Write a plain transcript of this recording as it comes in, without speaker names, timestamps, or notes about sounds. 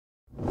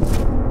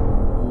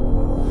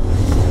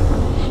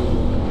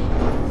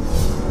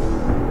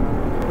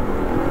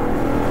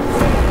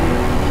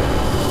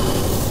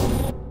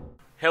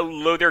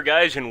Hello there,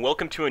 guys, and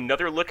welcome to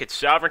another look at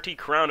Sovereignty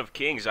Crown of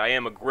Kings. I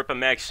am Agrippa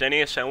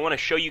Maxenius. I want to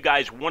show you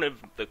guys one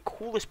of the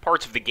coolest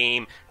parts of the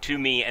game to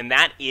me, and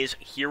that is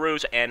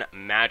heroes and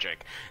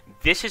magic.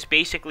 This is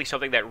basically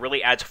something that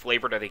really adds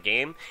flavor to the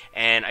game,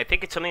 and I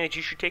think it's something that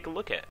you should take a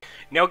look at.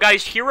 Now,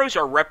 guys, heroes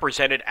are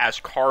represented as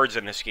cards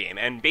in this game,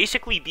 and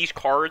basically these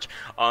cards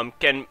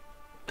can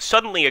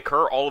suddenly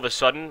occur all of a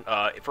sudden.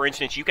 For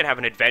instance, you can have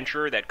an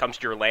adventurer that comes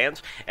to your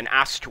lands and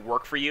asks to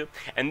work for you,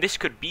 and this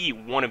could be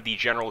one of the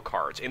general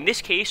cards. In this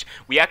case,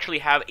 we actually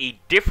have a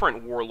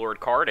different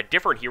warlord card, a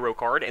different hero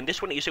card, and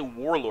this one is a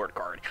warlord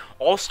card.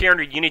 All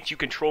standard units you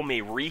control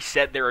may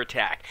reset their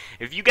attack.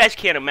 If you guys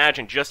can't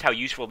imagine just how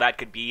useful that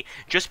could be,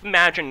 just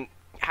imagine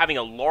having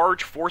a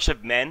large force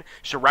of men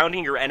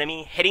surrounding your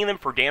enemy, hitting them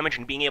for damage,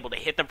 and being able to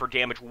hit them for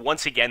damage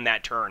once again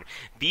that turn.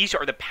 These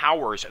are the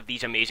powers of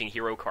these amazing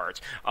hero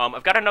cards.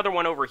 I've got another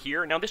one over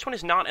here. Now, this one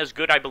is not as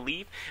good, I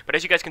believe, but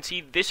as you guys can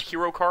see, this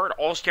hero card,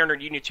 all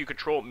standard units you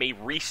control may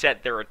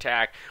reset their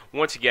attack.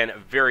 Once again, a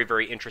very,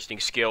 very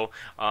interesting skill.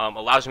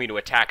 Allows me to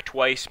attack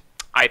twice.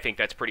 I think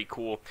that's pretty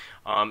cool,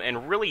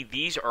 and really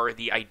these are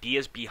the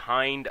ideas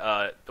behind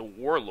the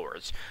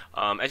warlords.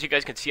 As you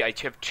guys can see, I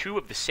have two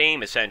of the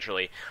same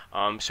essentially,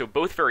 so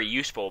both very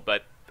useful,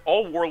 but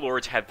all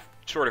warlords have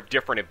sort of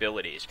different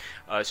abilities.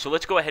 So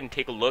let's go ahead and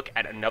take a look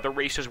at another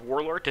race's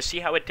warlord to see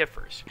how it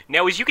differs.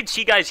 Now, as you can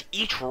see, guys,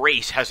 each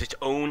race has its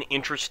own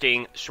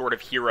interesting sort of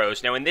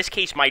heroes. Now, in this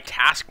case, my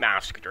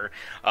Taskmaster,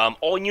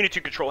 all units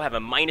you control have a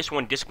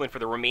 -1 discipline for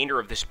the remainder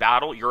of this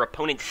battle. Your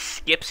opponent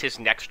skips his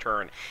next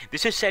turn.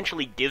 This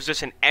essentially gives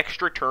us an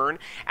extra turn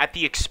at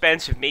the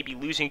expense of maybe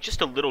losing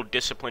just a little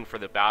discipline for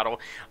the battle,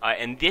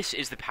 and this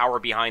is the power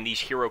behind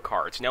these hero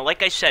cards. Now,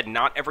 like I said,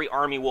 not every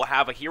army will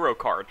have a hero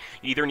card.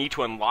 You either need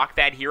to unlock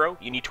that hero,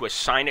 you need to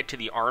assign it to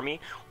the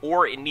army,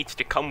 or it needs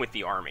to come with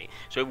the army.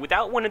 So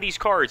without one of these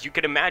cards, you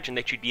could imagine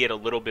that you'd be at a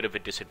little bit of a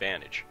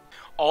disadvantage.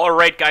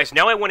 Alright, guys,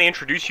 now I want to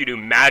introduce you to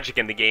magic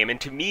in the game, and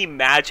to me,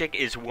 magic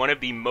is one of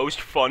the most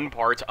fun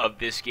parts of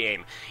this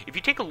game. If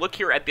you take a look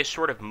here at this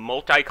sort of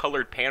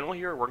multicolored panel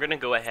here, we're going to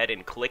go ahead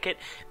and click it.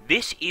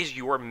 This is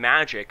your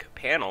magic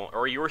panel,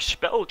 or your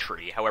spell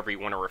tree, however you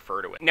want to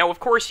refer to it. Now, of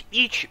course,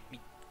 each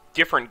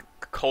different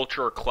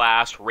culture,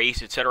 class,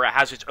 race, etc.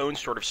 has its own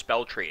sort of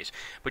spell trees,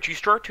 but you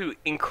start to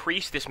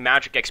increase this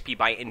magic XP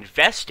by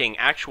investing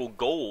actual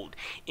gold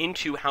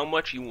into how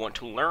much you want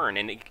to learn,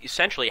 and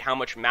essentially how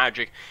much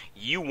magic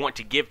you want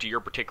to give to your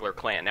particular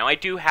clan. Now, I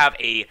do have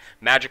a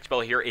magic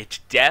spell here. It's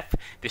Death.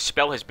 This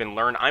spell has been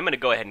learned. I'm going to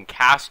go ahead and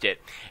cast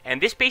it,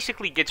 and this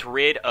basically gets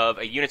rid of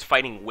a unit's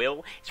fighting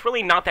will. It's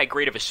really not that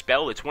great of a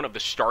spell. It's one of the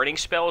starting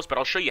spells, but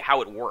I'll show you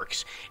how it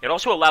works. It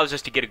also allows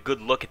us to get a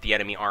good look at the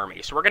enemy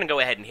army. So we're going to go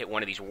ahead and hit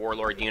one of these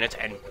warlord units,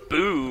 and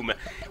boom,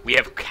 we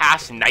have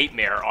Cast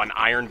Nightmare on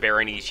Iron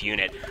Barony's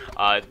unit.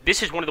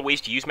 This is one of the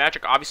ways to use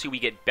magic. Obviously, we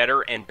get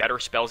better and better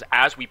spells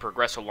as we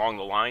progress along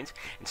the lines,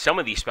 and some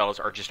of these spells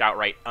are just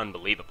outright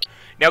unbelievable.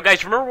 Now,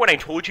 guys, remember when I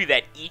told you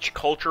that each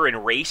culture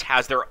and race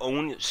has their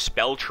own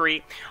spell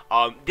tree?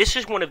 This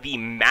is one of the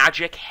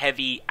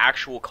magic-heavy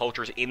actual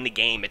cultures in the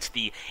game. It's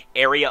the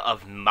area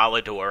of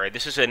Malador.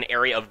 This is an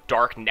area of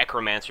dark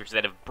necromancers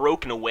that have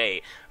broken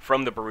away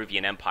from the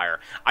Baruvian Empire.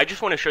 I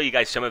just want to show you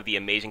guys some of the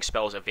amazing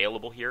spells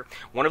available here.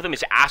 One of them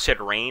is Acid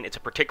Rain. It's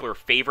a particular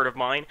favorite of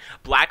mine.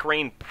 Black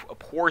Rain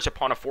pours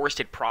upon a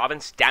forested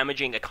province,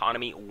 damaging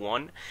economy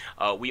 1.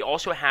 We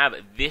also have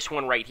this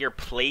one right here,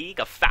 Plague.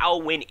 A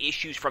foul wind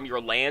issues from your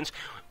lands.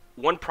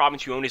 One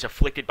province you own is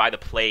afflicted by the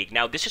plague.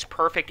 Now, this is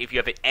perfect if you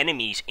have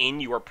enemies in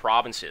your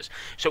provinces.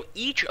 So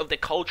each of the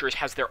cultures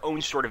has their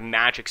own sort of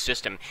magic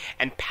system,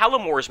 and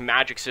Palamor's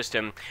magic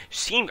system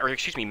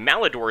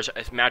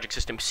Malador's magic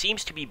system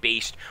seems to be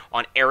based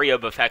on area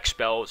of effect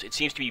spells. It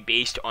seems to be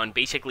based on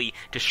basically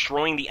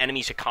destroying the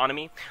enemy's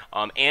economy,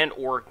 and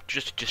or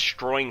just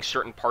destroying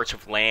certain parts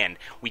of land.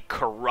 We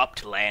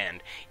corrupt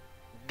land.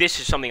 This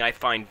is something I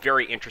find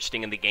very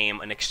interesting in the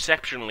game, an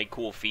exceptionally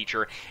cool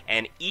feature,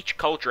 and each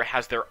culture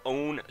has their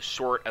own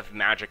sort of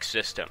magic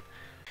system.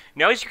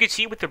 Now, as you can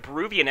see with the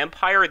Baruvian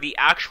Empire, the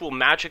actual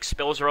magic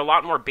spells are a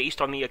lot more based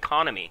on the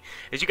economy.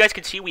 As you guys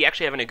can see, we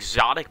actually have an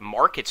exotic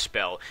market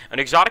spell. An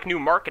exotic new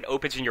market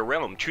opens in your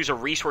realm. Choose a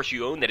resource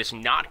you own that is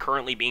not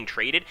currently being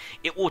traded.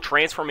 It will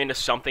transform into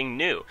something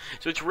new.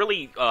 So it's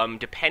really,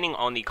 depending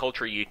on the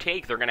culture you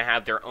take, they're going to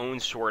have their own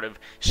sort of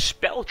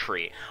spell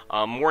tree.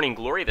 Morning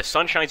Glory, the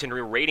sun shines in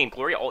Radiant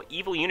Glory. All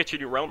evil units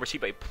in your realm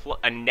receive a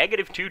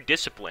 -2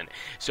 discipline.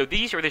 So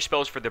these are the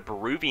spells for the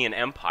Baruvian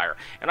Empire.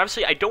 And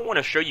obviously, I don't want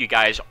to show you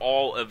guys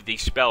all of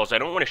these spells. I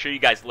don't want to show you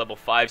guys level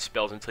 5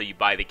 spells until you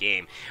buy the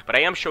game, but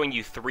I am showing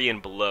you 3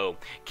 and below.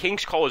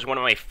 King's Call is one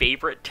of my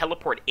favorite.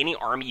 Teleport any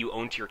army you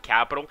own to your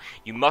capital.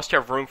 You must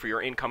have room for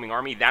your incoming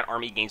army. That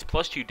army gains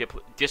 +2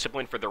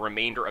 discipline for the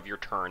remainder of your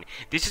turn.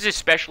 This is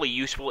especially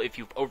useful if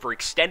you've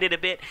overextended a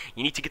bit.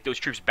 You need to get those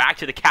troops back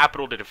to the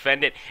capital to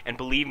defend it, and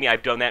believe me,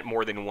 I've done that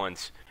more than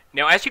once.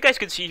 Now, as you guys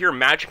can see here,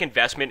 magic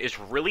investment is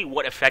really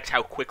what affects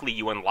how quickly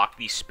you unlock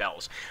these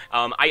spells.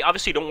 I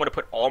obviously don't want to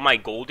put all my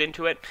gold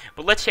into it,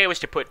 but let's say I was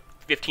to put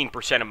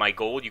 15% of my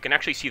gold. You can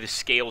actually see the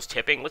scales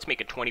tipping. Let's make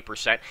it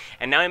 20%.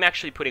 And now I'm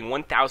actually putting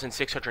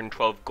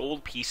 1,612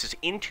 gold pieces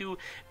into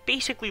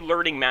basically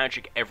learning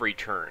Magic every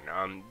turn.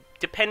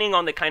 Depending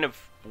on the kind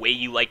of way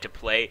you like to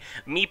play.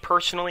 Me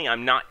personally,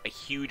 I'm not a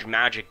huge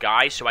Magic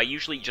guy, so I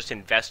usually just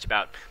invest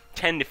about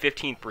 10 to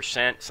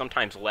 15%,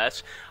 sometimes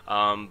less.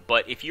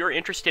 But if you're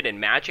interested in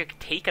Magic,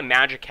 take a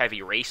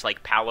Magic-heavy race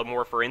like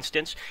Palomar, for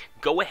instance.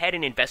 Go ahead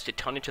and invest a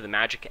ton into the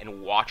Magic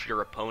and watch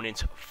your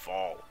opponents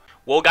fall.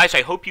 Well, guys,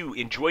 I hope you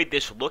enjoyed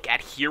this look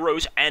at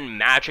Heroes and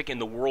Magic in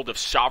the world of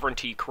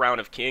Sovereignty Crown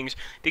of Kings.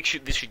 I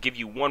think this should give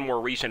you one more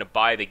reason to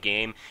buy the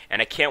game,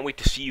 and I can't wait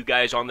to see you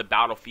guys on the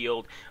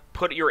battlefield.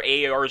 Put your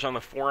ARs on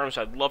the forums.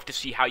 I'd love to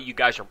see how you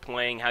guys are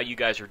playing, how you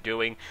guys are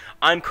doing.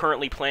 I'm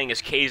currently playing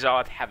as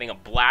K'Zoth, having a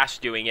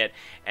blast doing it,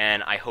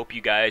 and I hope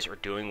you guys are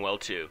doing well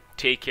too.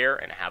 Take care,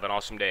 and have an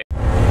awesome day.